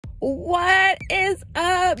What is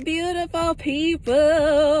up, beautiful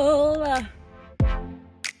people?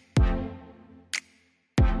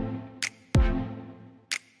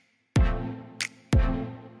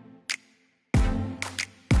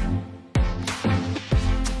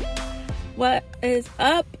 What is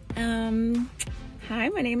up? Hi,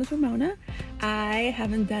 my name is Ramona. I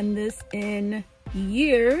haven't done this in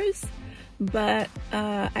years, but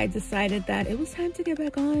I decided that it was time to get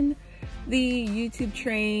back on the YouTube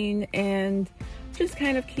train and just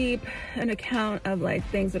kind of keep an account of like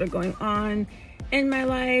things that are going on in my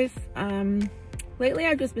life. Lately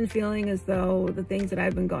I've just been feeling as though the things that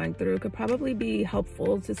I've been going through could probably be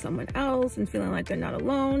helpful to someone else and feeling like they're not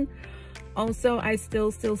alone. Also, I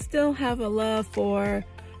still have a love for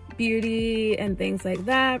beauty and things like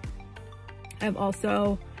that. I've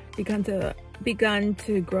also begun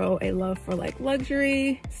to grow a love for like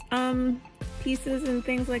luxury pieces and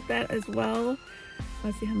things like that as well.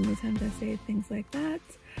 Let's see how many times I say things like that.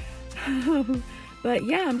 But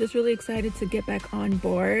yeah, I'm just really excited to get back on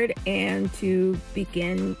board and to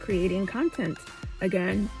begin creating content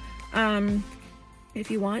again.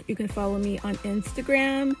 If you want, you can follow me on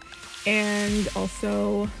Instagram and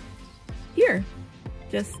also here.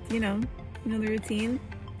 Just, you know the routine.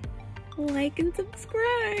 Like and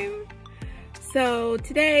subscribe. So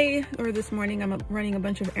today, or this morning, I'm running a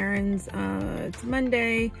bunch of errands. It's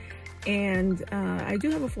Monday, and I do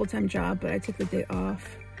have a full-time job, but I took the day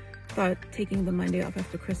off. Thought taking the Monday off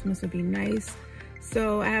after Christmas would be nice.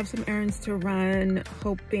 So I have some errands to run,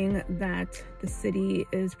 hoping that the city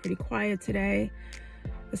is pretty quiet today,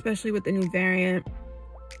 especially with the new variant.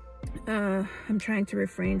 I'm trying to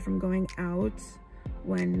refrain from going out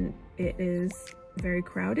when it is very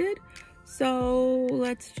crowded. So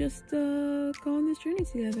let's just go on this journey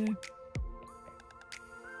together.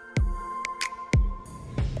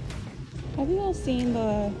 Have you all seen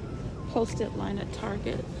the post-it line at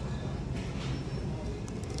Target?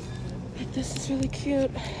 Like, this is really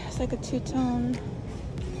cute. It's like a two-tone.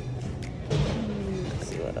 Let's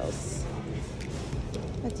see what else.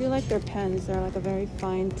 I do like their pens. They're like a very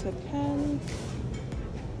fine tip pen.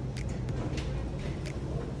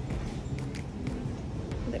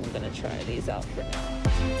 I think I'm gonna try these out for now.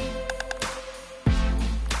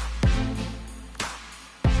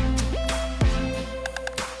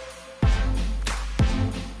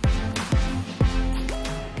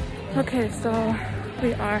 Okay, so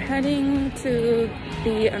we are heading to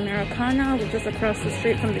the Americana, which is across the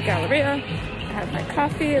street from the Galleria. I have my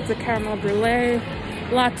coffee. It's a caramel brulee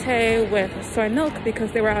latte with soy milk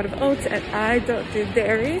because they were out of oats and I don't do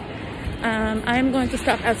dairy. I'm going to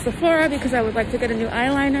stop at Sephora because I would like to get a new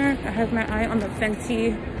eyeliner. I have my eye on the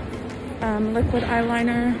Fenty liquid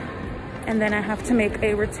eyeliner, and then I have to make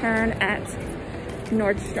a return at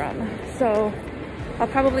Nordstrom. So I'll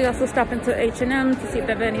probably also stop into H&M to see if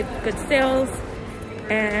they have any good sales,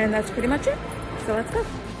 and that's pretty much it. So let's go.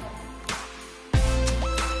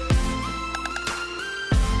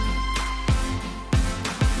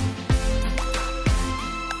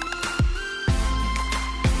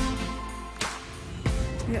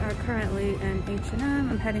 We are currently in H&M.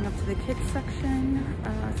 I'm heading up to the kids section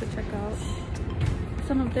to check out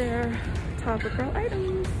some of their top girl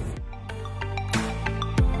items.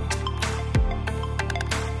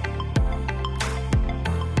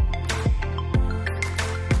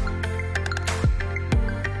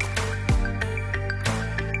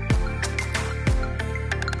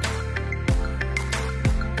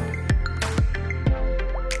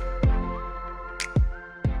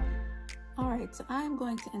 So I'm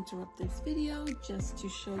going to interrupt this video just to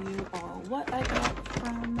show you all what I got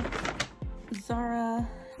from Zara.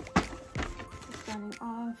 Starting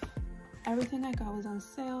off, everything I got was on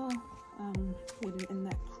sale. Waited in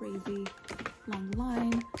that crazy long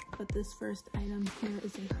line, but this first item here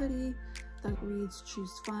is a hoodie that reads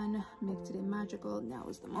 "Choose fun, make today magical, now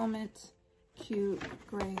is the moment." Cute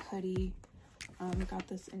gray hoodie. Got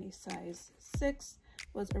this in a size 6.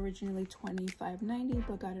 Was originally $25.90,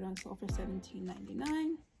 but got it on sale for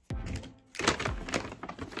 $17.99.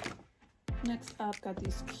 Next up, got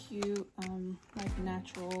these cute like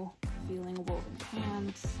natural feeling woven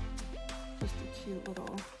pants. Just a cute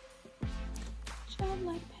little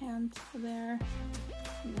childlike pant there,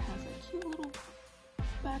 and it has like cute little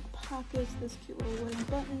back pockets, this cute little wooden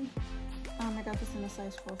button. I got this in a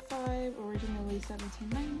size 4.5, originally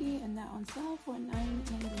 $17.90, and now on sale for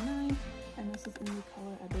 $9.99. And this is in the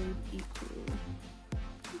color, I believe, Ecru.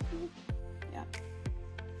 Yeah.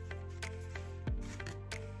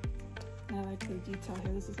 And I like the detail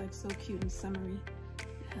here. This is like so cute and summery.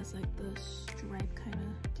 It has like the stripe kind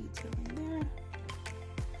of detailing there.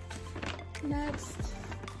 Next,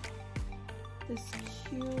 this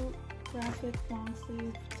cute graphic long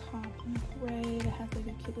sleeve top in gray that has like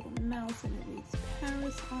a cute little mouse and it reads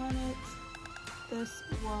Paris on it. This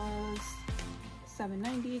was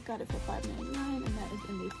 $7.90, got it for $5.99, and that is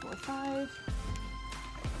in the 4-5.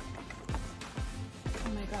 Oh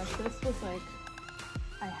my gosh, this was like,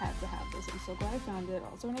 I had to have this. I'm so glad I found it.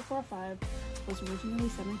 Also in a 4-5, was originally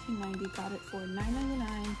 $17.90, got it for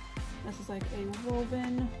 $9.99. This is like a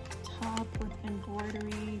woven top with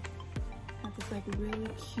embroidery. Has this like really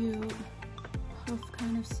cute puff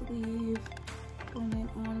kind of sleeve going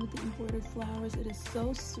on with the embroidered flowers. It is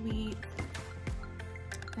so sweet.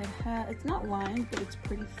 It's not lined, but it's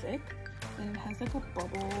pretty thick, and it has like a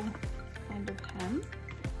bubble kind of hem.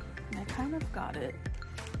 And I kind of got it.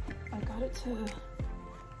 I got it to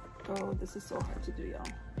go. This is so hard to do, y'all,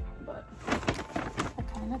 but I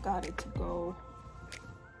kind of got it to go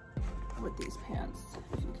with these pants.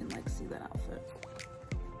 If you can like see that outfit.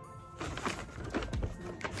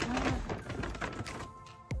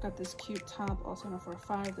 Got this cute top, also in a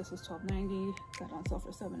 4-5. This is $12.90. Got on sale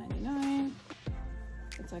for $7.99.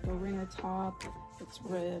 It's like a ringer top. It's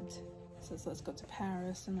ribbed. It says "Let's go to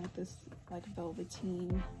Paris" and like this like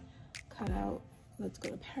velveteen cutout. "Let's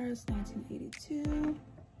go to Paris, 1982."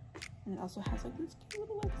 And it also has like this cute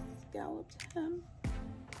little like scalloped hem.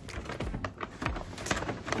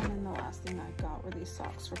 And then the last thing I got were these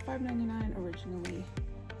socks for $5.99, originally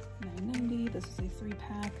 $9.90. This is a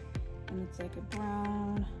 3-pack, and it's like a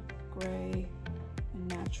brown, gray, and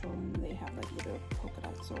natural, and they have like little polka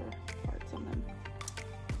dots or hearts on them.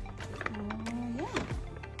 Yeah,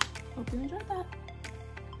 hope you enjoyed that.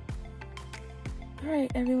 All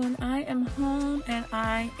right, everyone, I am home and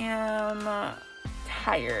I am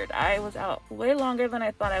tired. I was out way longer than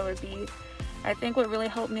I thought I would be. I think what really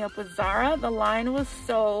helped me up was Zara. The line was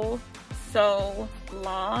so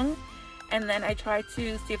long, and then I tried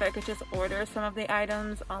to see if I could just order some of the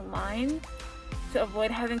items online to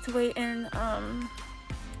avoid having to wait in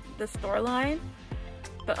the store line.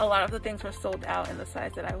 But a lot of the things were sold out in the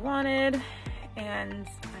size that I wanted, and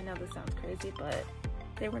I know this sounds crazy, but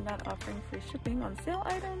they were not offering free shipping on sale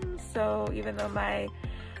items. So even though my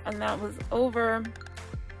amount was over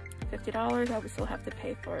 $50, I would still have to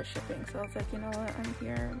pay for shipping. So I was like, you know what, I'm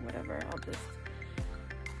here, whatever,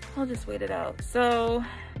 I'll just wait it out. So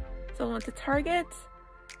I went to Target,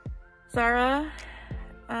 Zara,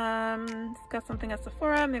 got something at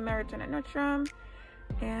Sephora, made my return at Nordstrom.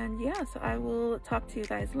 And yeah, so I will talk to you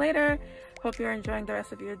guys later. Hope you're enjoying the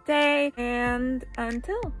rest of your day, and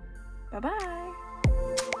until, bye-bye.